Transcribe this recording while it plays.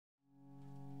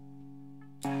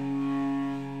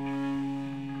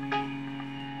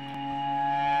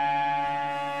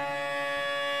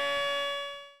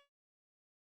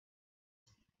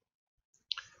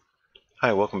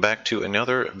Hi, welcome back to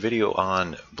another video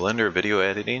on Blender video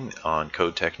editing on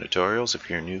Code Tech Tutorials.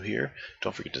 If you're new here,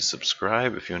 don't forget to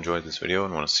subscribe if you enjoyed this video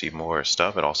and want to see more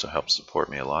stuff. It also helps support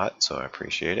me a lot, so I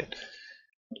appreciate it.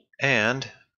 And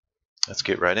let's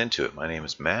get right into it. My name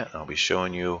is Matt, and I'll be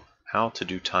showing you how to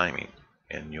do timing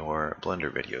in your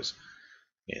Blender videos.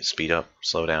 Speed up,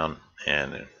 slow down,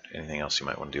 and anything else you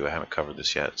might want to do. I haven't covered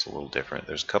this yet. It's a little different.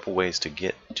 There's a couple ways to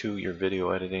get to your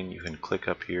video editing. You can click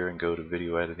up here and go to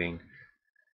video editing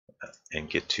and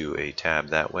get to a tab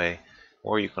that way,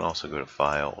 or you can also go to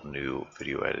File, New,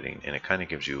 Video Editing, and it kind of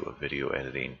gives you a video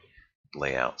editing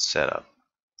layout setup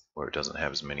where it doesn't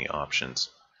have as many options.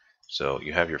 So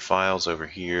you have your files over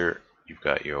here, you've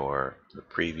got the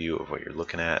preview of what you're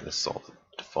looking at, this is all the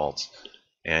defaults,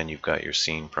 and you've got your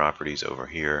scene properties over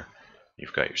here,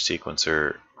 you've got your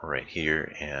sequencer right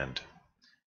here, and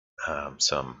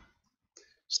some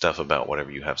stuff about whatever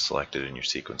you have selected in your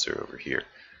sequencer over here.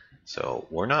 So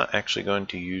we're not actually going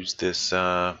to use this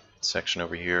section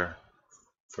over here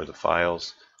for the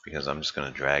files because I'm just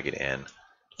going to drag it in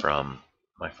from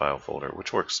my file folder,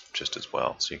 which works just as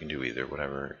well. So you can do either,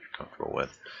 whatever you're comfortable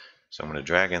with. So I'm going to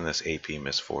drag in this AP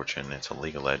Misfortune. It's a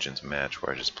League of Legends match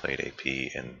where I just played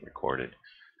AP and recorded.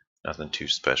 Nothing too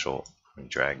special. I'm going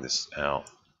to drag this out.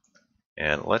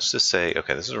 And let's just say,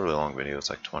 okay, this is a really long video. It's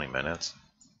like 20 minutes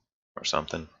or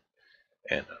something.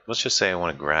 And let's just say I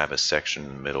want to grab a section in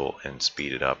the middle and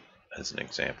speed it up as an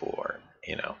example, or,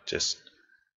 just,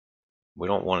 we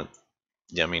don't want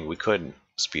to, I mean, we could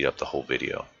speed up the whole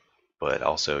video, but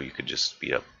also you could just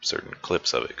speed up certain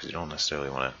clips of it because you don't necessarily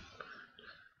want to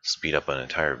speed up an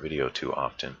entire video too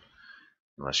often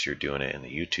unless you're doing it in the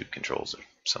YouTube controls or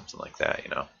something like that,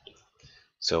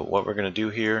 So what we're going to do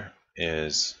here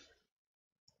is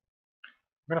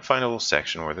we're going to find a little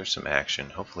section where there's some action,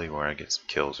 hopefully where I get some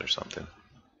kills or something.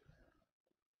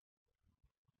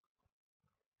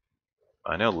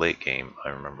 I know late game, I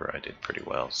remember I did pretty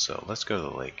well, so let's go to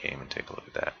the late game and take a look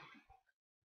at that.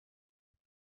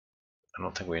 I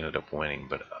don't think we ended up winning,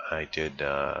 but I did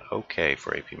okay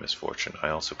for AP Misfortune. I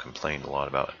also complained a lot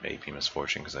about AP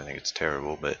Misfortune because I think it's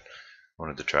terrible, but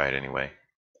wanted to try it anyway.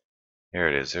 Here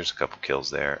it is, there's a couple kills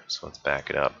there, so let's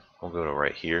back it up. We'll go to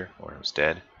right here where it was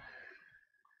dead.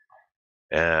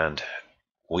 And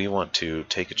we want to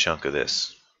take a chunk of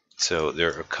this. So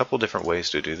there are a couple different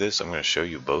ways to do this. I'm going to show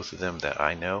you both of them that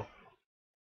I know.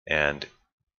 And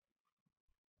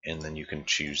then you can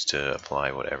choose to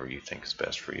apply whatever you think is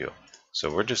best for you. So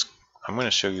I'm going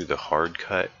to show you the hard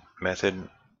cut method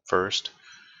first.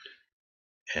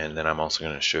 And then I'm also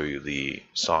going to show you the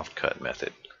soft cut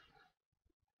method.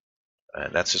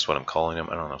 And that's just what I'm calling them.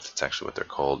 I don't know if that's actually what they're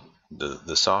called.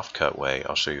 The soft cut way,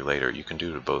 I'll show you later. You can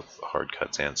do to both hard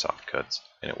cuts and soft cuts,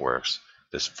 and it works.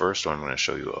 This first one I'm going to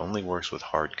show you only works with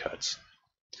hard cuts.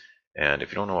 And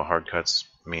if you don't know what hard cuts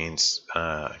means,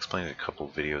 I explained it a couple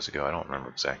of videos ago. I don't remember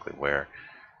exactly where.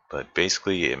 But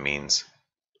basically it means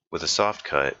with a soft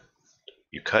cut,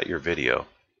 you cut your video,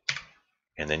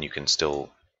 and then you can still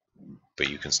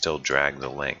drag the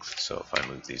length. So if I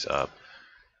move these up,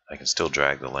 I can still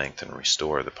drag the length and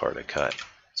restore the part I cut.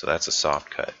 So that's a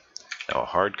soft cut. Now a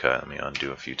hard cut, let me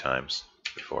undo a few times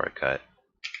before I cut.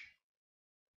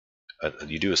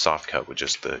 You do a soft cut with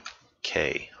just the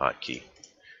K hotkey.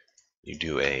 You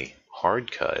do a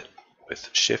hard cut with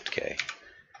Shift K.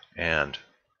 And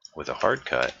with a hard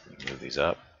cut, move these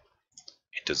up,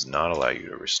 it does not allow you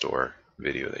to restore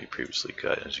video that you previously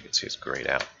cut. As you can see, it's grayed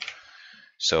out.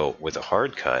 So with a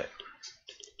hard cut,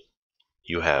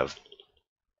 you have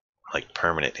like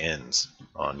permanent ends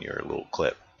on your little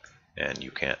clip, and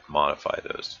you can't modify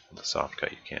those. With a soft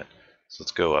cut, you can. So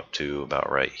let's go up to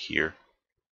about right here.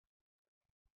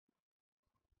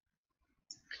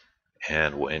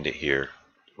 And we'll end it here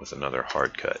with another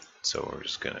hard cut. So we're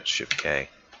just going to Shift K,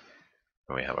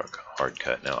 and we have our hard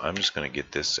cut. Now I'm just going to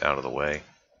get this out of the way.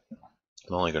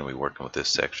 I'm only going to be working with this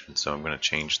section, so I'm going to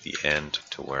change the end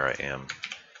to where I am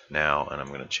now, and I'm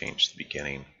going to change the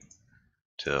beginning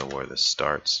to where this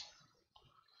starts.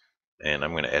 And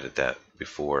I'm going to edit that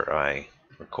before I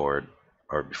record,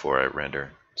 or before I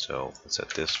render. So let's set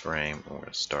this frame, and we're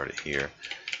going to start it here.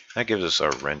 That gives us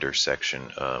our render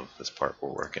section of this part we're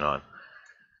working on.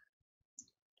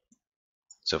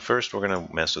 So first we're going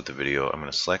to mess with the video. I'm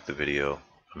going to select the video.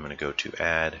 I'm going to go to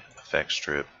Add, Effect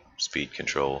Strip, Speed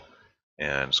Control,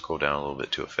 and scroll down a little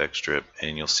bit to Effect Strip.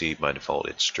 And you'll see by default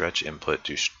it's Stretch Input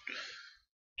to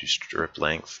Strip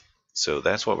Length. So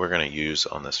that's what we're going to use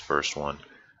on this first one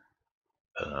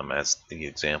as the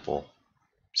example.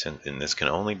 And this can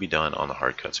only be done on the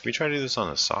hard cuts. If you try to do this on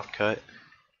the soft cut,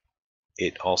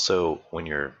 it also, when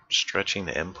you're stretching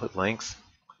the input length,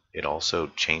 it also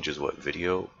changes what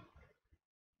video,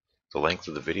 the length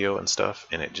of the video and stuff,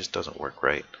 and it just doesn't work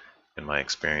right in my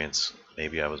experience.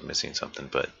 Maybe I was missing something,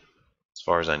 but as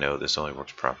far as I know, this only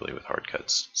works properly with hard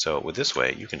cuts. So with this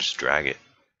way, you can just drag it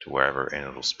to wherever and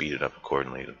it'll speed it up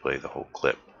accordingly to play the whole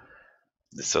clip.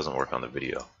 This doesn't work on the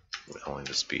video, with only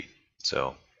the speed.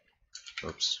 So,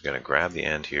 oops, you're gonna grab the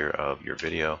end here of your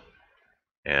video,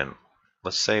 and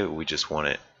let's say we just want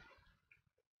it,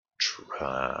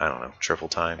 I don't know, triple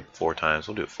time, 4 times.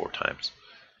 We'll do it 4 times.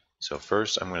 So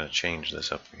first, I'm going to change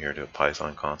this up here to a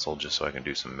Python console just so I can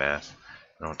do some math.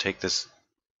 And I'll take this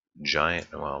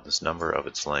giant, well, this number of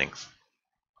its length.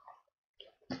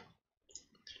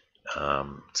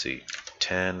 Let's see,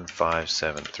 10, 5,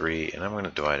 7, 3, and I'm going to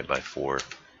divide it by 4,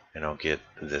 and I'll get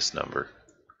this number,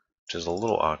 which is a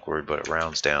little awkward, but it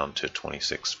rounds down to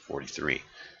 2643.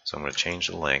 So I'm going to change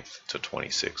the length to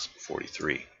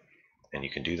 2643. And you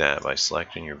can do that by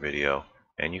selecting your video,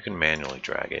 and you can manually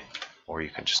drag it, or you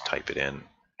can just type it in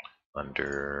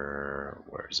under,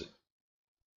 where is it?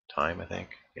 Time, I think?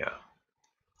 Yeah.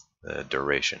 The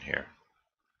duration here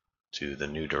to the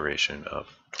new duration of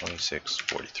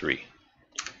 2643.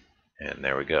 And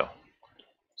there we go.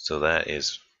 So that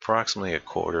is approximately a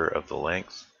quarter of the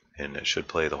length, and it should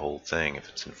play the whole thing if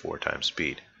it's in 4 times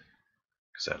speed,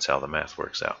 because that's how the math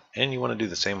works out. And you want to do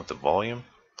the same with the volume,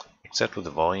 except with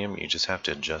the volume you just have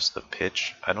to adjust the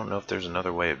pitch. I don't know if there's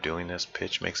another way of doing this.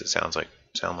 Pitch makes it sound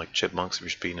like chipmunks if you're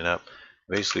speeding it up.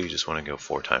 Basically you just want to go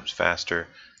 4 times faster,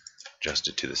 adjust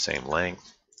it to the same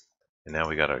length, and now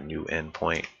we got our new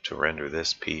endpoint to render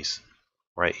this piece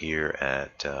right here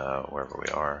at wherever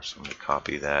we are. So I'm going to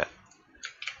copy that.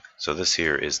 So this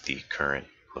here is the current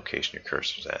location your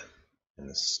cursor's at, and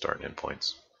this is start and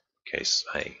endpoints, in case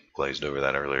I glazed over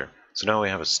that earlier. So now we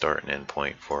have a start and end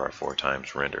point for our 4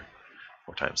 times render,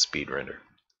 4 times speed render.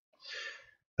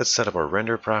 Let's set up our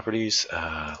render properties.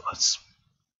 Let's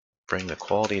bring the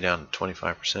quality down to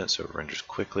 25% so it renders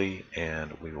quickly,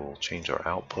 and we will change our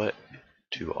output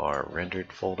to our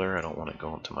rendered folder. I don't want to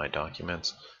go into my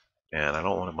documents, and I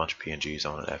don't want a bunch of PNGs. I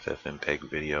want an FFmpeg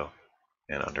video,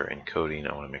 and under encoding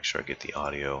I want to make sure I get the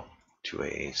audio to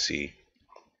AAC,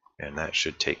 and that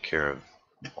should take care of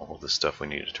all the stuff we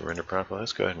needed to render properly.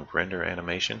 Let's go ahead and render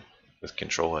animation with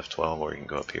Control F12, or you can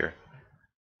go up here,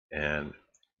 and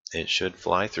it should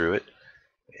fly through it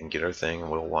and get our thing, and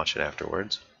we'll watch it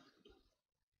afterwards.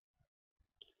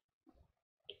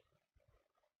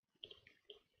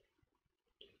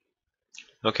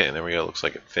 Okay, there we go. Looks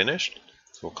like it finished.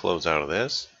 So we'll close out of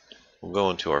this. We'll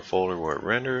go into our folder where it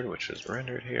rendered, which is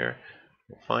rendered here.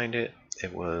 We'll find it.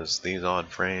 It was these odd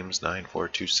frames,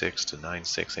 9426 to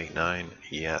 9689.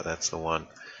 Yeah, that's the one.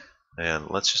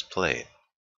 And let's just play it.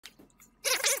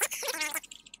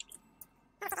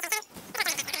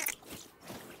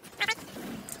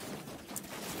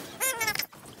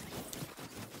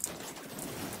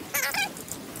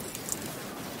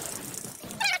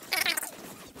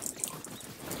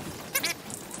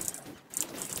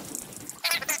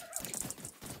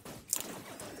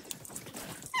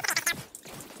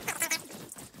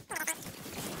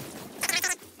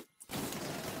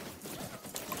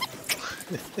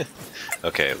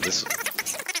 Okay, this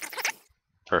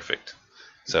perfect.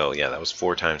 So yeah, that was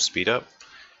 4 times speed up,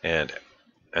 and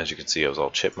as you can see, I was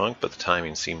all chipmunk, but the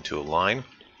timing seemed to align.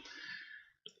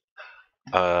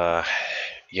 Yeah,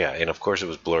 and of course it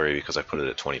was blurry because I put it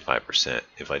at 25%.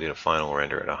 If I did a final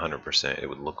render at 100%, it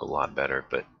would look a lot better,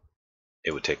 but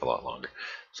it would take a lot longer.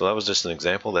 So that was just an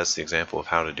example. That's the example of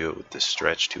how to do it with the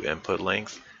stretch to input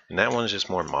length, and that one's just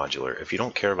more modular. If you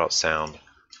don't care about sound,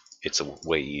 it's a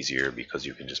way easier because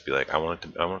you can just be like, I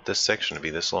want this section to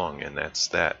be this long, and that's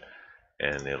that,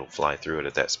 and it'll fly through it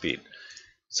at that speed.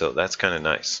 So that's kind of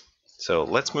nice. So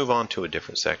let's move on to a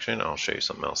different section. I'll show you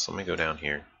something else. Let me go down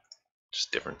here,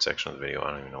 just different section of the video. I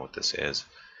don't even know what this is,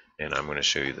 and I'm going to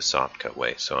show you the soft cut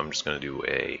way. So I'm just going to do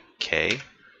a K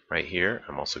right here.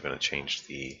 I'm also going to change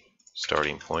the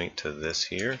starting point to this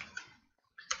here,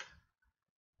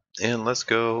 and let's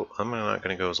go. I'm not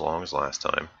going to go as long as last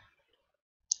time.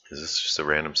 Is this just a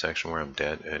random section where I'm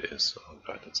dead? It is. Oh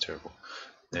god, that's terrible.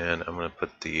 And I'm going to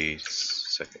put the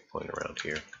second point around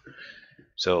here.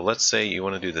 So let's say you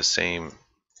want to do the same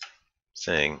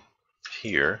thing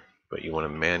here, but you want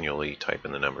to manually type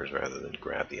in the numbers rather than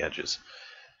grab the edges.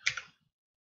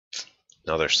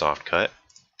 Another soft cut.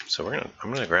 So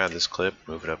I'm gonna grab this clip,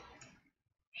 move it up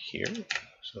here.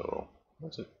 So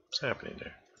what's happening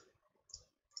there?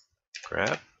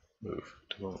 Grab, move.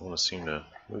 Don't want to seem to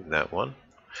move that one.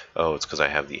 Oh, it's because I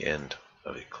have the end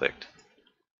of it clicked.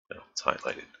 No, it's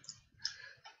highlighted.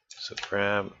 So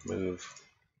grab, move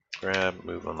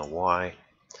on the Y.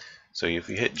 So if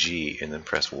you hit G and then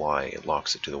press Y, it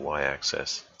locks it to the Y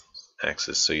axis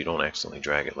so you don't accidentally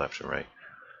drag it left and right.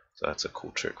 So that's a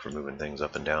cool trick for moving things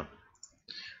up and down.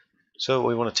 So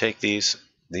we want to take these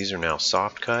are now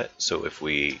soft cut, so if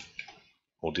we'll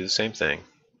do the same thing,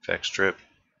 effect strip,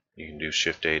 you can do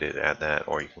Shift A to add that,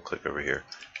 or you can click over here,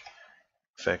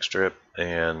 effect strip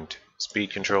and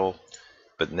speed control.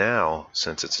 But now,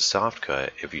 since it's a soft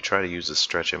cut, if you try to use the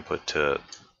stretch input to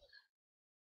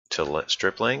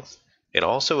strip length, it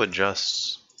also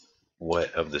adjusts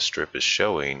what of the strip is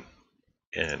showing,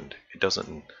 and it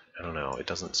doesn't, I don't know, it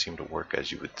doesn't seem to work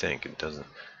as you would think. It doesn't,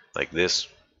 like this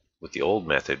with the old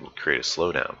method would create a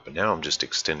slowdown, but now I'm just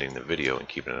extending the video and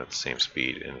keeping it at the same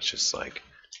speed, and it's just like,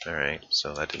 alright,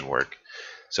 so that didn't work.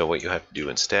 So what you have to do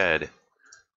instead,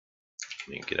 let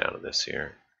me get out of this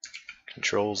here,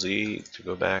 Control Z to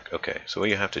go back. Okay, so what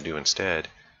you have to do instead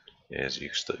is you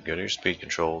go to your speed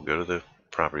control, go to the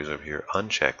properties over here,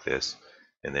 uncheck this,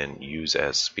 and then use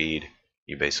as speed.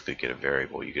 You basically get a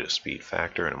variable. You get a speed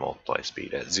factor and a multiply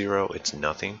speed. At 0, it's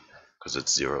nothing because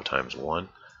it's 0 times 1.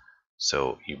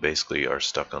 So you basically are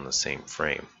stuck on the same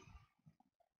frame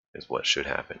is what should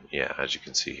happen. Yeah, as you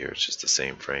can see here, it's just the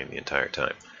same frame the entire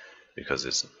time because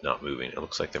it's not moving. It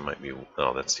looks like there might be,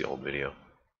 oh, that's the old video.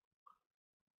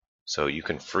 So you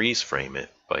can freeze frame it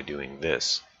by doing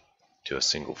this to a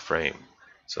single frame.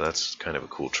 So that's kind of a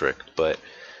cool trick. But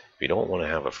if you don't want to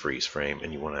have a freeze frame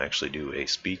and you want to actually do a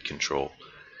speed control,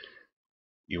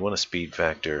 you want a speed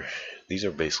factor. These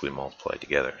are basically multiplied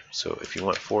together. So if you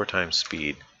want 4 times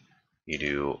speed, you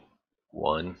do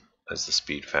 1 as the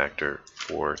speed factor,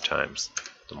 4 times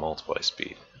the multiply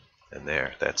speed. And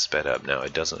there, that's sped up. Now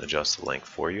it doesn't adjust the length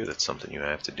for you. That's something you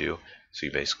have to do. So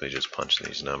you basically just punch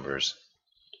these numbers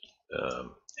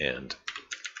and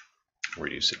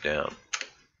reduce it down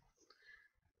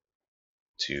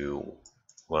to,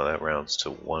 well, that rounds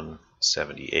to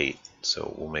 178.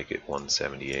 So we'll make it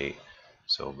 178.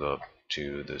 So we'll go up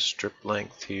to the strip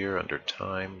length here under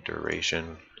time,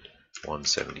 duration,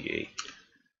 178.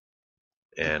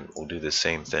 And we'll do the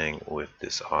same thing with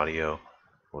this audio.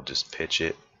 We'll just pitch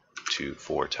it to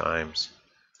 4 times,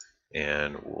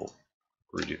 and we'll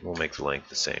make the length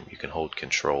the same. You can hold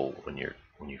Control when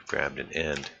you've grabbed an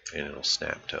end, and it'll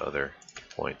snap to other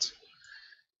points.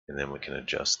 And then we can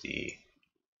adjust the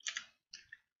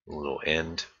little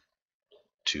end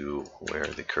to where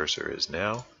the cursor is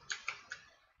now,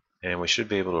 and we should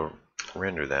be able to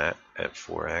render that at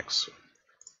 4x.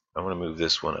 I'm going to move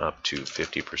this one up to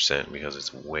 50% because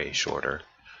it's way shorter.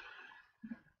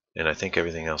 And I think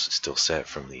everything else is still set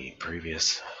from the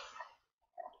previous.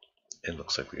 It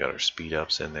looks like we got our speed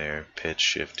ups in there, pitch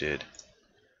shifted.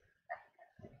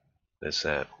 This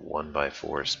at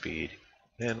 1/4 speed.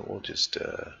 And we'll just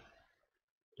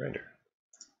render.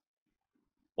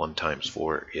 1 times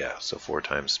 4, yeah, so 4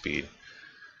 times speed.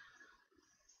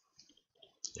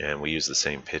 And we use the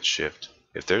same pitch shift.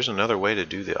 If there's another way to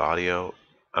do the audio,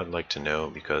 I'd like to know,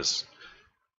 because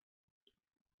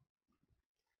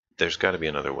there's got to be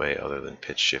another way other than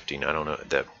pitch shifting. I don't know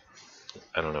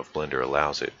if Blender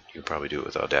allows it. You probably do it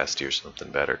with Audacity or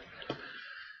something better.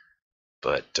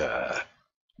 But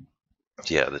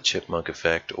yeah, the chipmunk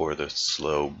effect or the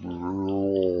slow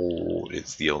roll,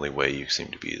 it's the only way you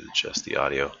seem to be to adjust the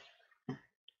audio.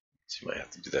 So you might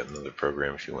have to do that in another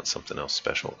program if you want something else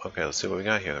special. Okay, let's see what we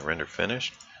got here. The render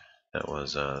finished. That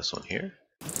was this one here.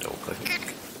 Double click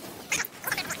it.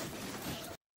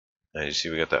 And you see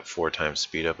we got that 4 times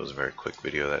speed up. It was a very quick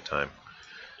video that time.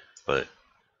 But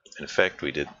in effect,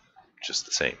 we did just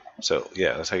the same. So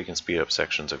yeah, that's how you can speed up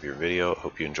sections of your video.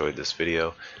 Hope you enjoyed this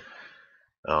video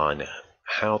on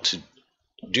how to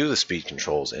do the speed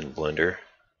controls in Blender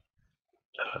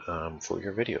for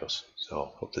your videos.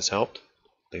 So hope this helped.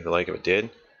 Leave a like if it did.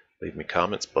 Leave me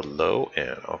comments below,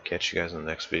 and I'll catch you guys in the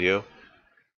next video.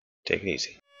 Take it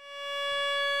easy.